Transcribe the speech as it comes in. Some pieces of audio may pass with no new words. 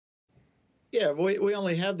Yeah, we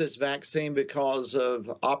only have this vaccine because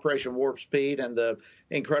of Operation Warp Speed and the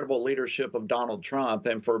incredible leadership of Donald Trump.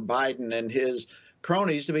 And for Biden and his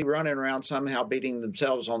cronies to be running around somehow beating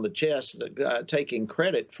themselves on the chest, taking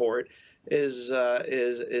credit for it, is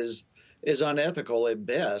unethical at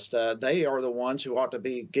best. They are the ones who ought to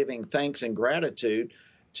be giving thanks and gratitude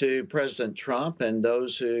to President Trump and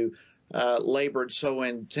those who labored so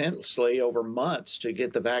intensely over months to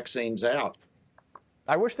get the vaccines out.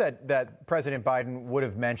 I wish that President Biden would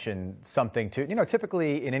have mentioned something to,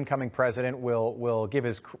 typically an incoming president will give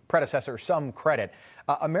his predecessor some credit.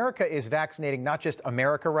 America is vaccinating not just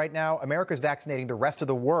America right now. America is vaccinating the rest of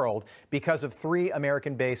the world because of three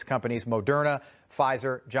American-based companies, Moderna,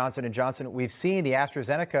 Pfizer, Johnson & Johnson. We've seen the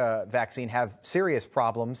AstraZeneca vaccine have serious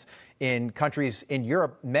problems in countries in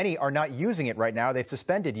Europe. Many are not using it right now. They've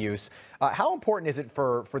suspended use. How important is it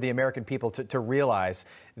for the American people to realize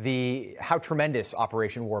how tremendous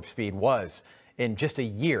Operation Warp Speed was in just a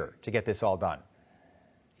year to get this all done?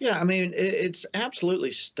 Yeah, I mean, it's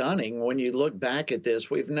absolutely stunning when you look back at this.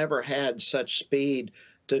 We've never had such speed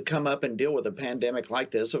to come up and deal with a pandemic like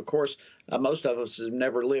this. Of course, most of us have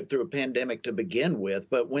never lived through a pandemic to begin with,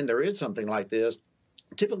 but when there is something like this,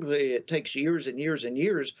 typically it takes years and years and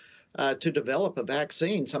years to develop a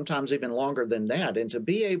vaccine, sometimes even longer than that. And to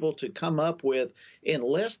be able to come up with, in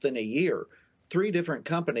less than a year, three different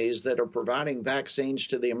companies that are providing vaccines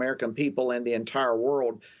to the American people and the entire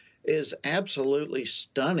world is absolutely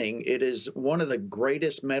stunning. It is one of the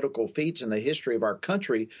greatest medical feats in the history of our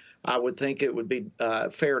country, I would think it would be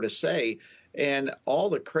fair to say. And all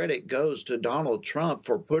the credit goes to Donald Trump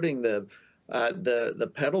for putting the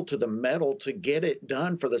pedal to the metal to get it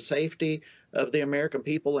done for the safety of the American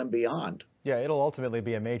people and beyond. Yeah, it'll ultimately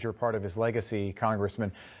be a major part of his legacy,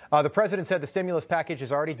 Congressman. The president said the stimulus package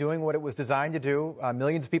is already doing what it was designed to do.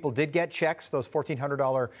 Millions of people did get checks, those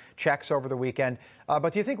 $1,400 checks over the weekend.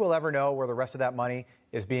 But do you think we'll ever know where the rest of that money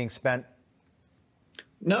is being spent?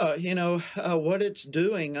 No, what it's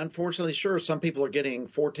doing, unfortunately, sure, some people are getting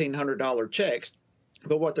 $1,400 checks.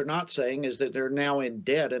 But what they're not saying is that they're now in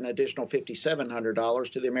debt an additional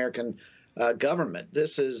 $5,700 to the American government.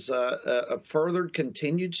 This is a further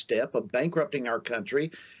continued step of bankrupting our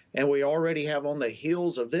country. And we already have on the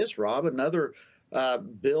heels of this, Rob, another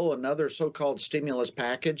bill, another so-called stimulus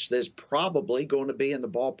package that's probably going to be in the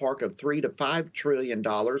ballpark of $3 to $5 trillion.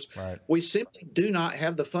 Right. We simply do not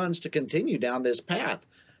have the funds to continue down this path.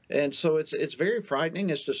 And so it's very frightening.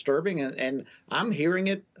 It's disturbing. And I'm hearing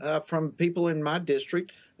it from people in my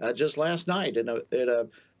district just last night at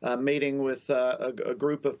a meeting with a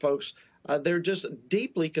group of folks. They're just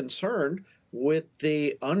deeply concerned with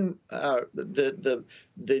the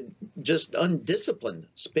just undisciplined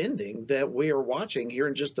spending that we are watching here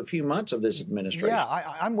in just a few months of this administration. Yeah,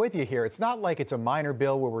 I'm with you here. It's not like it's a minor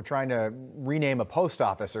bill where we're trying to rename a post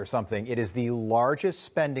office or something. It is the largest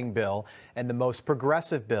spending bill and the most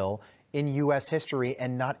progressive bill in U.S. history,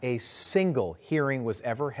 and not a single hearing was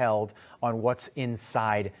ever held on what's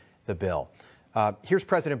inside the bill. Here's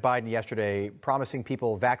President Biden yesterday promising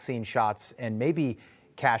people vaccine shots and maybe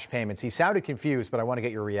cash payments. He sounded confused, but I want to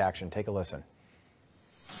get your reaction. Take a listen.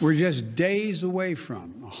 We're just days away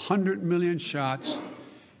from 100 million shots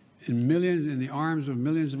and millions in the arms of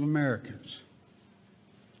millions of Americans.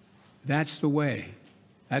 That's the way.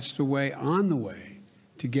 That's the way, on the way,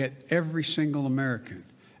 to get every single American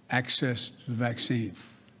access to the vaccine.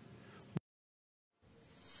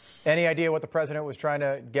 Any idea what the president was trying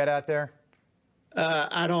to get at there?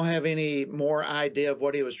 I don't have any more idea of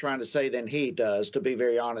what he was trying to say than he does, to be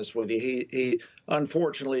very honest with you. He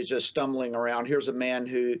unfortunately is just stumbling around. Here's a man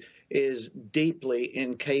who is deeply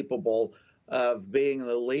incapable of being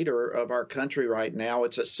the leader of our country right now.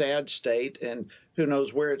 It's a sad state, and who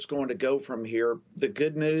knows where it's going to go from here. The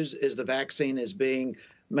good news is the vaccine is being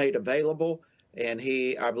made available, and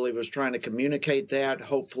he, I believe, was trying to communicate that.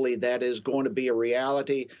 Hopefully that is going to be a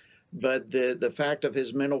reality. But the fact of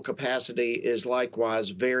his mental capacity is likewise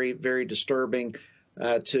very, very disturbing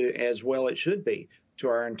as well it should be to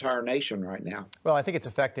our entire nation right now. Well, I think it's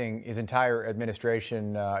affecting his entire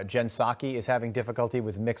administration. Jen Psaki is having difficulty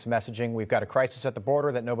with mixed messaging. We've got a crisis at the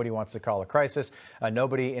border that nobody wants to call a crisis.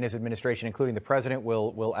 Nobody in his administration, including the president,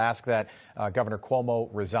 will ask that Governor Cuomo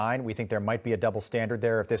resign. We think there might be a double standard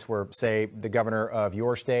there if this were, say, the governor of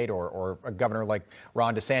your state or a governor like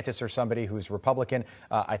Ron DeSantis or somebody who's Republican.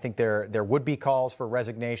 I think there would be calls for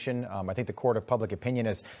resignation. I think the court of public opinion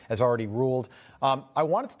has already ruled. I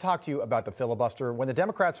wanted to talk to you about the filibuster. When the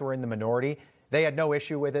Democrats were in the minority, they had no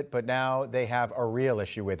issue with it, but now they have a real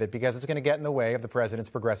issue with it because it's going to get in the way of the president's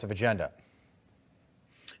progressive agenda.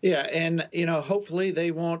 Yeah, and hopefully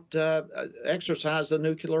they won't exercise the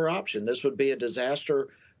nuclear option. This would be a disaster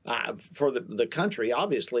for the country,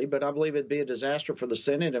 obviously, but I believe it'd be a disaster for the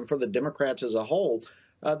Senate and for the Democrats as a whole.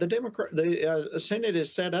 The Senate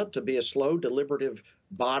is set up to be a slow, deliberative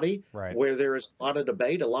body Right. where there is a lot of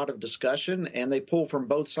debate, a lot of discussion, and they pull from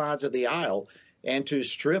both sides of the aisle. And to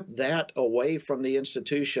strip that away from the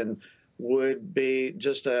institution would be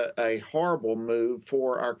just a horrible move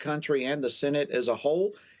for our country and the Senate as a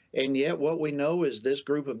whole. And yet, what we know is this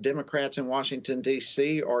group of Democrats in Washington,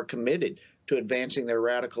 D.C. are committed to advancing their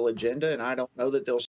radical agenda, and I don't know that they'll